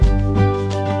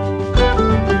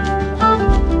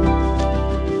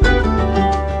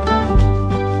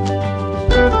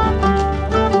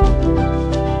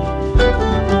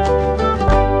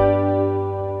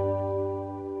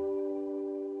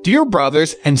Dear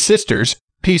brothers and sisters,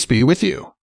 peace be with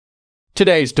you.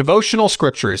 Today's devotional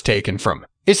scripture is taken from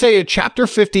Isaiah chapter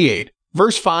 58,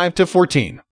 verse 5 to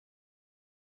 14.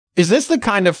 Is this the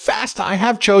kind of fast I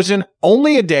have chosen,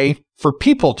 only a day for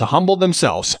people to humble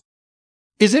themselves?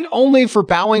 Is it only for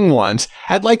bowing one's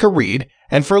head like a reed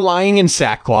and for lying in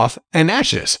sackcloth and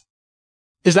ashes?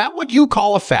 Is that what you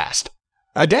call a fast,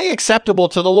 a day acceptable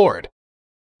to the Lord?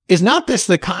 Is not this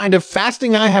the kind of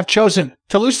fasting I have chosen,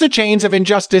 to loose the chains of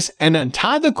injustice and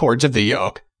untie the cords of the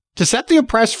yoke, to set the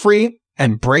oppressed free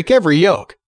and break every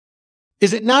yoke?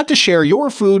 Is it not to share your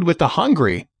food with the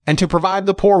hungry and to provide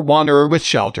the poor wanderer with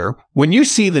shelter when you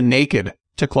see the naked,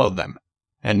 to clothe them,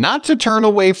 and not to turn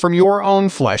away from your own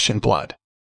flesh and blood?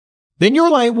 Then your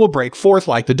light will break forth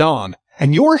like the dawn,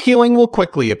 and your healing will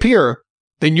quickly appear.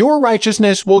 Then your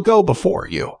righteousness will go before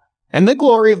you, and the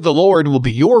glory of the Lord will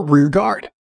be your rear guard.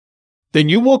 Then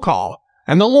you will call,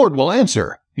 and the Lord will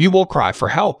answer. You will cry for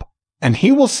help, and he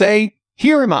will say,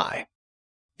 Here am I.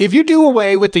 If you do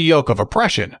away with the yoke of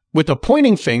oppression, with the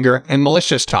pointing finger and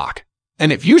malicious talk,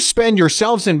 and if you spend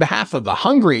yourselves in behalf of the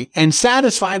hungry and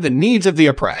satisfy the needs of the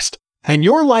oppressed, and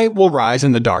your light will rise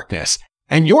in the darkness,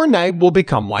 and your night will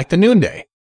become like the noonday.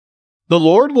 The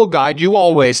Lord will guide you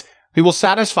always. He will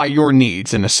satisfy your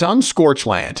needs in a sun-scorched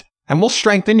land, and will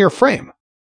strengthen your frame.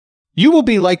 You will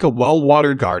be like a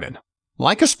well-watered garden,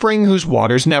 like a spring whose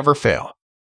waters never fail.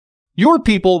 Your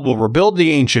people will rebuild the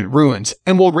ancient ruins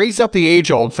and will raise up the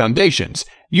age-old foundations.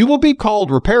 You will be called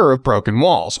repairer of broken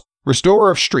walls, restorer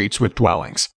of streets with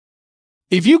dwellings.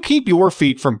 If you keep your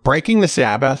feet from breaking the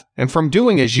Sabbath and from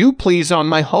doing as you please on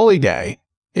my holy day,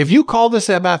 if you call the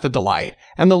Sabbath a delight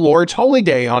and the Lord's holy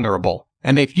day honorable,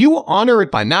 and if you honor it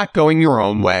by not going your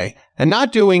own way and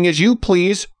not doing as you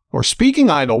please or speaking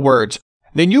idle words,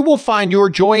 then you will find your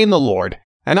joy in the Lord,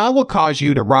 and I will cause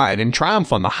you to ride in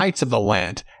triumph on the heights of the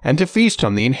land and to feast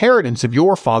on the inheritance of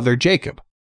your father Jacob.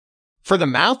 For the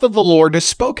mouth of the Lord has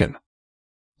spoken.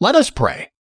 Let us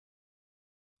pray.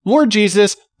 Lord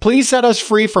Jesus, please set us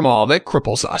free from all that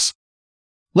cripples us.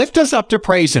 Lift us up to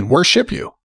praise and worship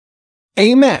you.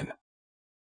 Amen.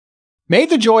 May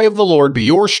the joy of the Lord be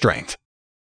your strength.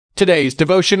 Today's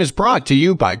devotion is brought to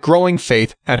you by Growing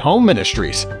Faith at Home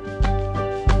Ministries.